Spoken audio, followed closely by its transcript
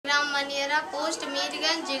मनियरा post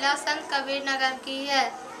Mirganj जिला संत कबीर नगर की है।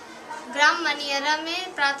 ग्राम मनियरा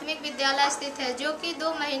में प्राथमिक विद्यालय स्थित है जो कि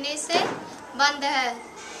 2 महीने से बंद है,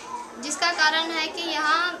 जिसका कारण है कि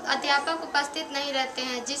यहाँ अध्यापक उपस्थित नहीं रहते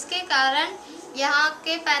हैं, जिसके कारण यहाँ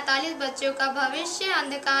के 45 बच्चों का भविष्य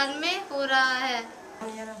अंधकार में हो रहा है।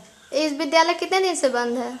 इस विद्यालय कितने दिन से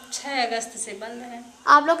बंद है? 6 अगस्त से बंद है।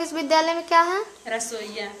 आप लोग इस विद्यालय में क्या है?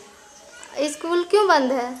 रसोईया। स्कूल क्यों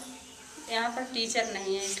बंद है? यहाँ पर टीचर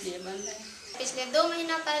नहीं है इसलिए बंद है। पिछले 2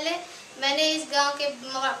 महीना पहले मैंने इस गांव के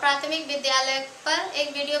प्राथमिक विद्यालय पर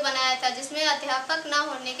एक वीडियो बनाया था, जिसमें अध्यापक न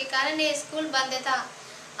होने के कारण ये स्कूल बंद था।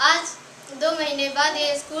 आज 2 महीने बाद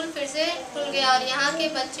ये स्कूल फिर से खुल गया और यहाँ के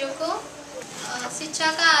बच्चों को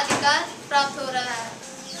शिक्षा का अधिकार प्राप्त हो रहा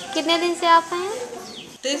है। कितने दिन से आप हैं?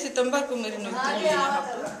 23 सितंबर को मेरी नियुक्ति हुई है यहाँ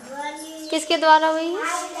पर। किसके द्वारा हुई है?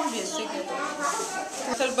 बीएससी के द्वारा।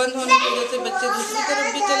 फसल बंद होने की वजह से बच्चे दूसरी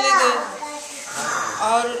तरफ भी चले गए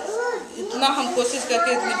और इतना हम कोशिश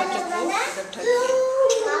करके इतने बच्चों को इकट्ठा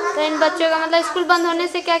किया। तो इन बच्चों का मतलब स्कूल बंद होने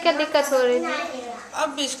से क्या क्या दिक्कत हो रही थी? अब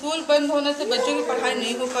स्कूल बंद होने से बच्चों की पढ़ाई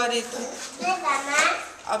नहीं हो पा रही थी।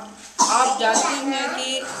 अब आप जानती हैं कि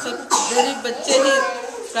सब गरीब बच्चे ही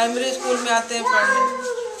प्राइमरी स्कूल में आते हैं पढ़ने,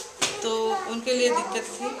 तो उनके लिए दिक्कत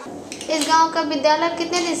थी। इस गांव का विद्यालय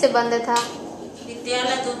कितने दिन से बंद था?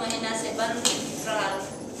 विद्यालय 2 महीना से बंद रहा।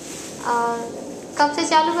 और कब से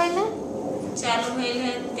चालू हुई है? चालू हुई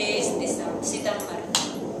है 23 सितंबर।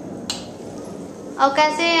 और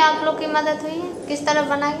कैसे आप लोग की मदद हुई है? किस तरह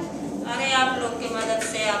बनाई? अरे आप लोग की मदद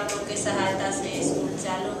से, आप लोग की सहायता से स्कूल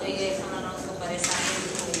चालू हुई है। खाना को परेशानी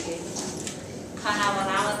हुई है, खाना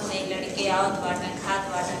बनावत नहीं, लड़के आवत बाटे, खात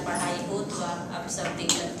बाटे, पढ़ाई होत बा। अब सब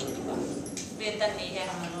दिक्कत होत बा, वेतन नहीं है,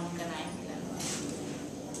 हम लोगों का नहीं मिलल।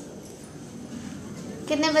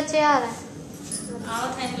 कितने बच्चे आ रहे हैं?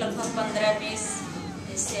 आवत हैं लगभग 15-20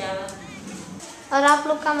 इससे आवत। और आप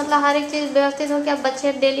लोग का मतलब हर एक चीज व्यवस्थित हो क्या?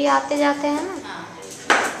 बच्चे डेली आते जाते हैं ना? हाँ।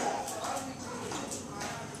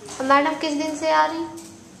 मैडम किस दिन से आ रही?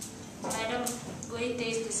 मैडम वही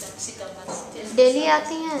 23 सितंबर से डेली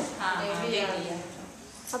आती हैं? हाँ, डेली आती है।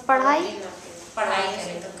 और पढ़ाई पढ़ाई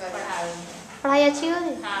अच्छी हो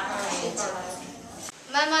रही? हाँ, पढ़ाई अच्छी।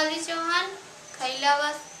 मैं माधुरी चौहान,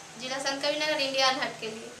 खैलावास, जिला संत कबीर नगर, इंडिया अनहर्ड के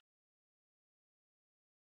लिए।